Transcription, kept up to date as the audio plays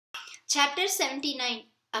Chapter 79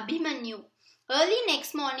 Abhimanyu. Early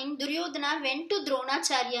next morning, Duryodhana went to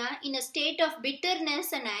Dronacharya in a state of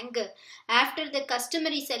bitterness and anger. After the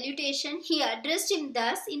customary salutation, he addressed him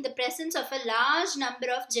thus in the presence of a large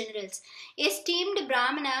number of generals. Esteemed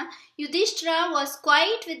Brahmana, Yudhishthira was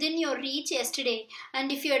quite within your reach yesterday,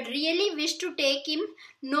 and if you had really wished to take him,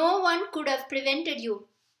 no one could have prevented you.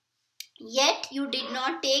 Yet you did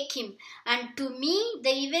not take him, and to me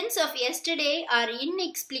the events of yesterday are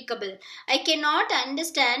inexplicable. I cannot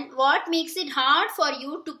understand what makes it hard for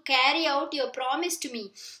you to carry out your promise to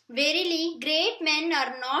me. Verily, great men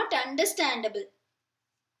are not understandable.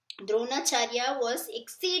 Dronacharya was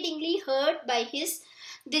exceedingly hurt by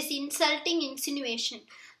this insulting insinuation.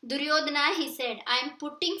 Duryodhana, he said, I am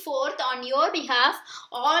putting forth on your behalf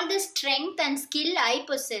all the strength and skill I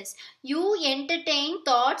possess. You entertain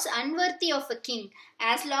thoughts unworthy of a king.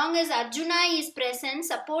 As long as Arjuna is present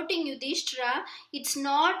supporting Yudhishthira, it's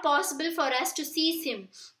not possible for us to seize him.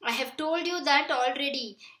 I have told you that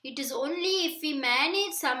already. It is only if we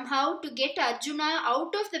manage somehow to get Arjuna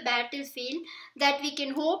out of the battlefield that we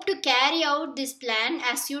can hope to carry out this plan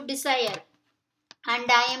as you desire. And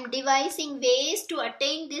I am devising ways to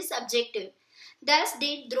attain this objective. Thus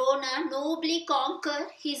did Drona nobly conquer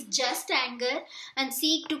his just anger and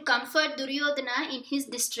seek to comfort Duryodhana in his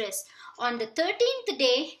distress. On the 13th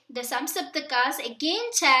day, the Samsaptakas again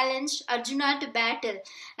challenged Arjuna to battle,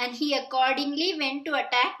 and he accordingly went to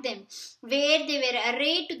attack them, where they were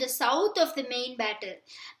arrayed to the south of the main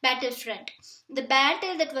battlefront. The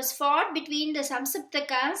battle that was fought between the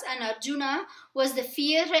Samsaptakas and Arjuna was the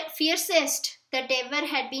fiercest that ever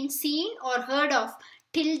had been seen or heard of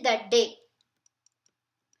till that day.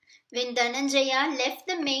 When Dhananjaya left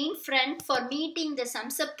the main front for meeting the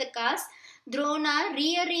Samsaptakas, Drona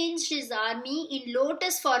rearranged his army in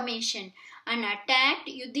lotus formation and attacked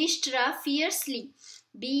Yudhishthira fiercely.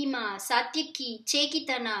 Bhima, Satyaki,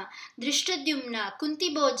 Chekitana, Drishtadyumna,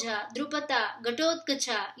 Kuntiboja, Drupata,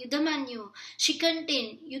 Gatotkacha, Yudhamanyu,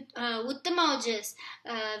 Shikantin, Uttamaujas,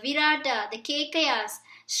 Virata, the Kekayas,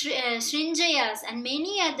 Srinjayas, and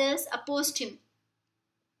many others opposed him.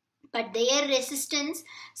 But their resistance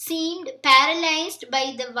seemed paralyzed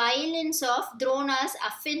by the violence of Drona's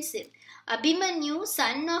offensive. Abhimanyu,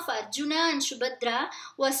 son of Arjuna and Subhadra,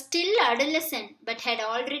 was still adolescent but had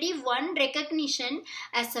already won recognition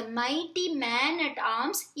as a mighty man at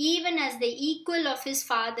arms, even as the equal of his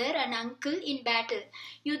father and uncle in battle.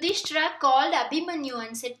 Yudhishthira called Abhimanyu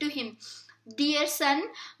and said to him, Dear son,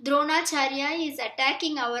 Dronacharya is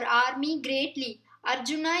attacking our army greatly.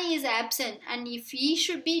 Arjuna is absent, and if he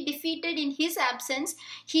should be defeated in his absence,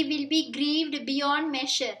 he will be grieved beyond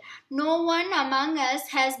measure. No one among us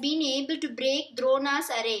has been able to break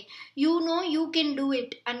Drona's array. You know you can do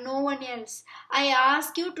it, and no one else. I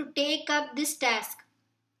ask you to take up this task.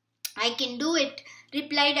 I can do it,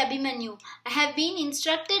 replied Abhimanyu. I have been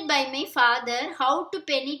instructed by my father how to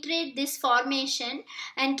penetrate this formation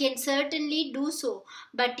and can certainly do so.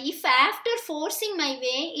 But if after forcing my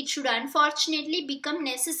way it should unfortunately become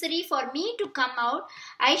necessary for me to come out,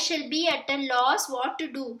 I shall be at a loss what to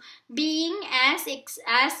do, being as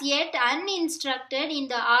yet uninstructed in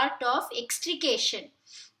the art of extrication.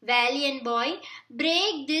 Valiant boy,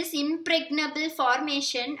 break this impregnable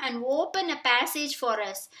formation and open a passage for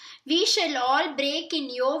us. We shall all break in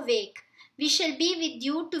your wake. We shall be with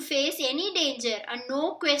you to face any danger, and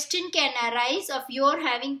no question can arise of your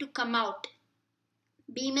having to come out.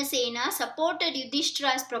 Bhimasena supported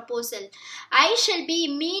Yudhishthira's proposal. I shall be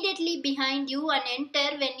immediately behind you and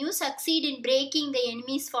enter when you succeed in breaking the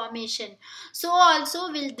enemy's formation. So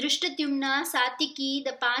also will Drishtadyumna, Satyaki,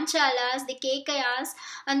 the Panchalas, the Kekayas,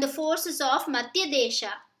 and the forces of Matsya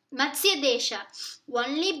Desha.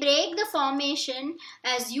 Only break the formation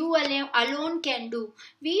as you alone can do.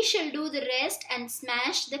 We shall do the rest and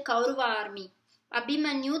smash the Kaurava army.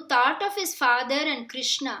 Abhimanyu thought of his father and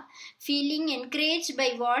Krishna. Feeling encouraged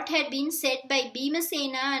by what had been said by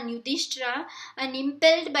Bhimasena and Yudhishthira and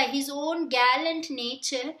impelled by his own gallant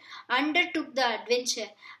nature, undertook the adventure.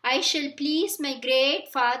 I shall please my great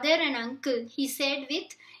father and uncle, he said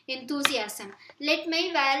with enthusiasm. Let my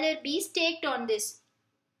valor be staked on this.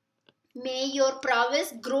 May your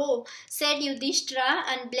prowess grow, said Yudhishthira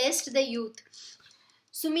and blessed the youth.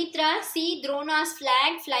 Sumitra, see Drona's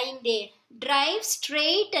flag flying there. Drive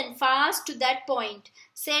straight and fast to that point,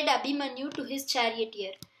 said Abhimanyu to his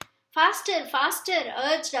charioteer. Faster, faster,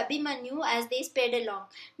 urged Abhimanyu as they sped along.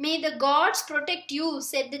 May the gods protect you,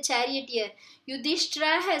 said the charioteer.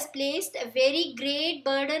 Yudhishthira has placed a very great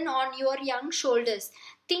burden on your young shoulders.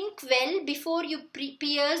 Think well before you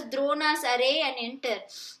pierce Drona's array and enter.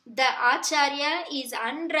 The Acharya is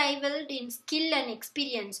unrivaled in skill and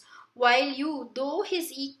experience. while you, though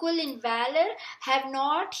his equal in valor, have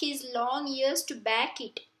not his long years to back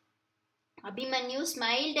it. Abhimanyu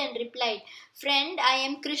smiled and replied, Friend, I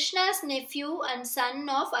am Krishna's nephew and son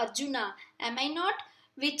of Arjuna. Am I not?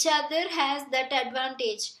 Which other has that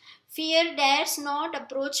advantage? Fear dares not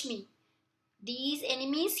approach me. These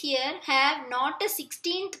enemies here have not a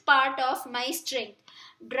 16th part of my strength.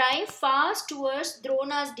 Drive fast towards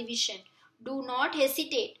Drona's division. Do not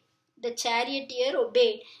hesitate. The charioteer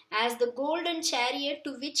obeyed, as the golden chariot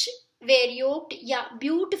to which were yoked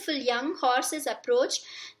beautiful young horses approached.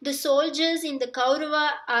 The soldiers in the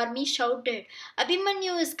Kaurava army shouted,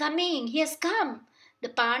 Abhimanyu is coming, he has come. The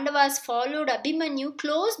Pandavas followed Abhimanyu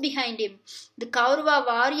close behind him. The Kaurava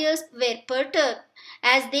warriors were perturbed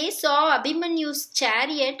as they saw Abhimanyu's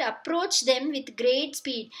chariot approach them with great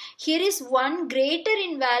speed. Here is one greater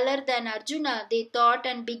in valor than Arjuna, they thought,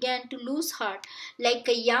 and began to lose heart. Like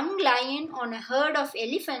a young lion on a herd of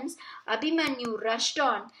elephants, Abhimanyu rushed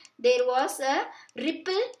on. There was a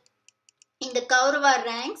ripple in the Kaurava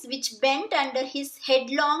ranks which bent under his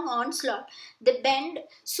headlong onslaught. The bend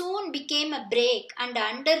soon became a break, and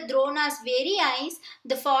under Drona's very eyes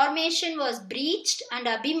the formation was breached and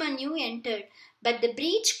Abhimanyu entered. But the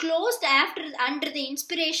breach closed under the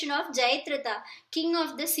inspiration of Jayadratha, king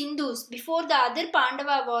of the Sindhus, before the other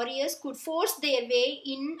Pandava warriors could force their way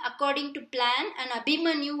in according to plan, and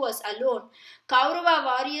Abhimanyu was alone. Kaurava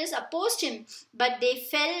warriors opposed him, but they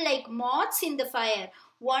fell like moths in the fire,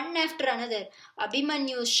 one after another.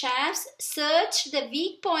 Abhimanyu's shafts searched the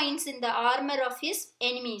weak points in the armor of his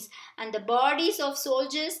enemies, and the bodies of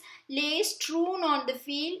soldiers lay strewn on the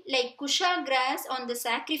field like kusha grass on the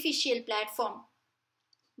sacrificial platform.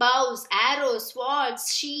 Bows, arrows,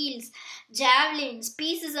 swords, shields, javelins,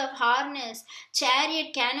 pieces of harness,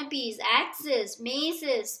 chariot canopies, axes,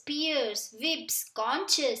 maces, spears, whips,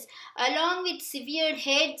 conches, along with severed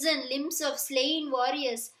heads and limbs of slain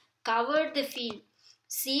warriors, covered the field.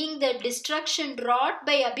 Seeing the destruction wrought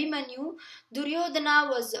by Abhimanyu, Duryodhana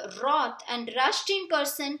was wroth and rushed in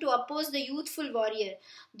person to oppose the youthful warrior.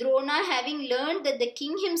 Drona, having learned that the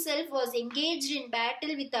king himself was engaged in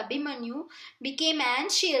battle with Abhimanyu, became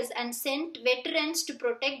anxious and sent veterans to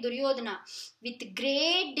protect Duryodhana. With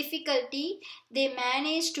great difficulty, they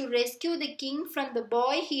managed to rescue the king from the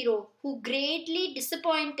boy hero, who, greatly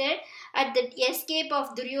disappointed at the escape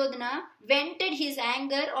of Duryodhana, vented his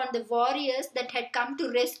anger on the warriors that had come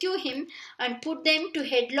to rescue him and put them to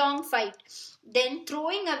headlong fight. Then,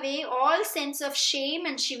 throwing away all sense of shame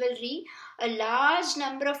and chivalry, a large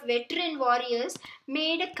number of veteran warriors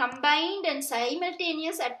made a combined and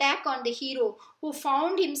simultaneous attack on the hero, who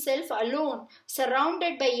found himself alone,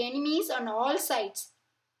 surrounded by enemies on all sides.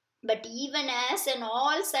 But even as on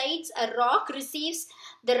all sides a rock receives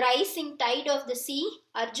the rising tide of the sea,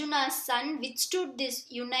 Arjuna's son withstood this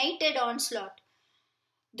united onslaught.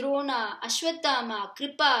 Drona, Ashwatthama,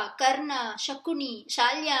 Kripa, Karna, Shakuni,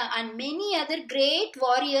 Shalya, and many other great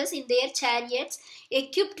warriors in their chariots,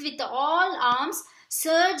 equipped with all arms,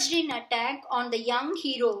 surged in attack on the young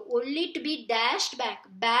hero, only to be dashed back,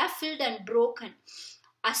 baffled and broken.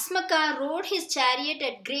 Asmaka rode his chariot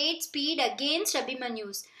at great speed against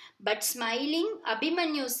Abhimanyu's, but smiling,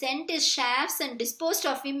 Abhimanyu sent his shafts and disposed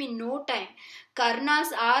of him in no time.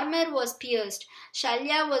 Karna's armor was pierced.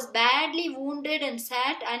 Shalya was badly wounded and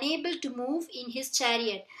sat unable to move in his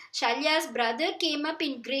chariot. Shalya's brother came up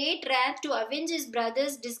in great wrath to avenge his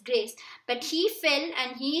brother's disgrace, but he fell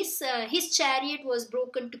and his chariot was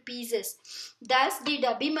broken to pieces. Thus did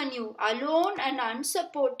Abhimanyu, alone and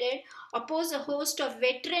unsupported, oppose a host of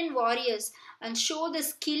veteran warriors and show the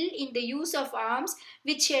skill in the use of arms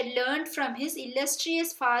which he had learned from his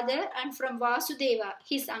illustrious father and from Vasudeva,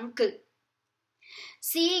 his uncle.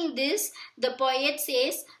 Seeing this, the poet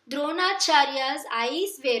says, Dronacharya's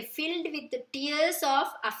eyes were filled with the tears of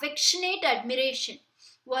affectionate admiration.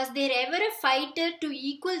 Was there ever a fighter to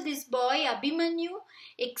equal this boy Abhimanyu?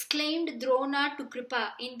 Exclaimed Drona to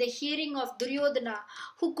Kripa in the hearing of Duryodhana,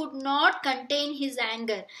 who could not contain his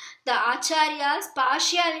anger. The Acharya's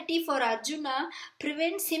partiality for Arjuna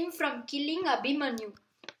prevents him from killing Abhimanyu,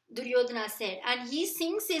 Duryodhana said, and he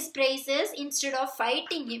sings his praises instead of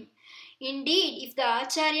fighting him. Indeed, if the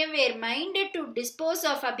Acharya were minded to dispose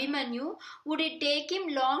of Abhimanyu, would it take him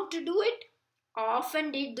long to do it?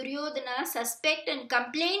 Often did Duryodhana suspect and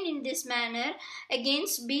complain in this manner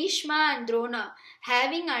against Bhishma and Drona.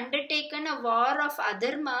 Having undertaken a war of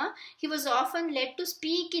adharma, he was often led to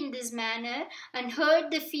speak in this manner and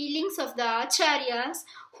hurt the feelings of the Acharyas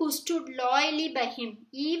who stood loyally by him,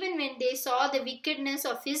 even when they saw the wickedness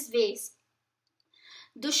of his ways.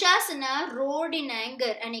 Dushasana roared in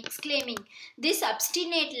anger and exclaiming, "This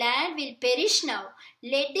obstinate lad will perish now.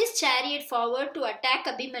 Led his chariot forward to attack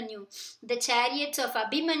Abhimanyu." The chariots of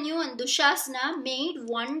Abhimanyu and Dushasana made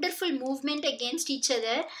wonderful movement against each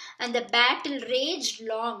other, and the battle raged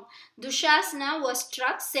long. Dushasana was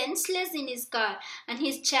struck senseless in his car, and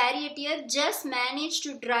his charioteer just managed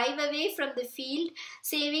to drive away from the field,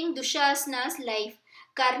 saving Dushasana's life.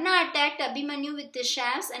 Karna attacked Abhimanyu with the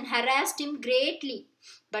shafts and harassed him greatly.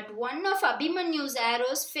 But one of Abhimanyu's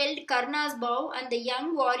arrows felled Karna's bow, and the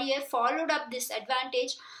young warrior followed up this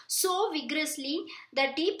advantage so vigorously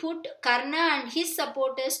that he put Karna and his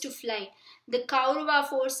supporters to flight. The Kaurava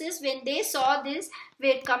forces, when they saw this,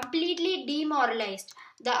 were completely demoralized.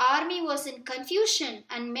 The army was in confusion,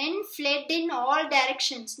 and men fled in all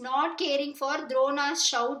directions, not caring for Drona's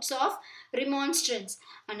shouts of remonstrance.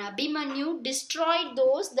 And Abhimanyu destroyed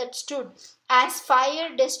those that stood, as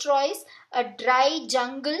fire destroys a dry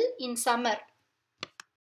jungle in summer.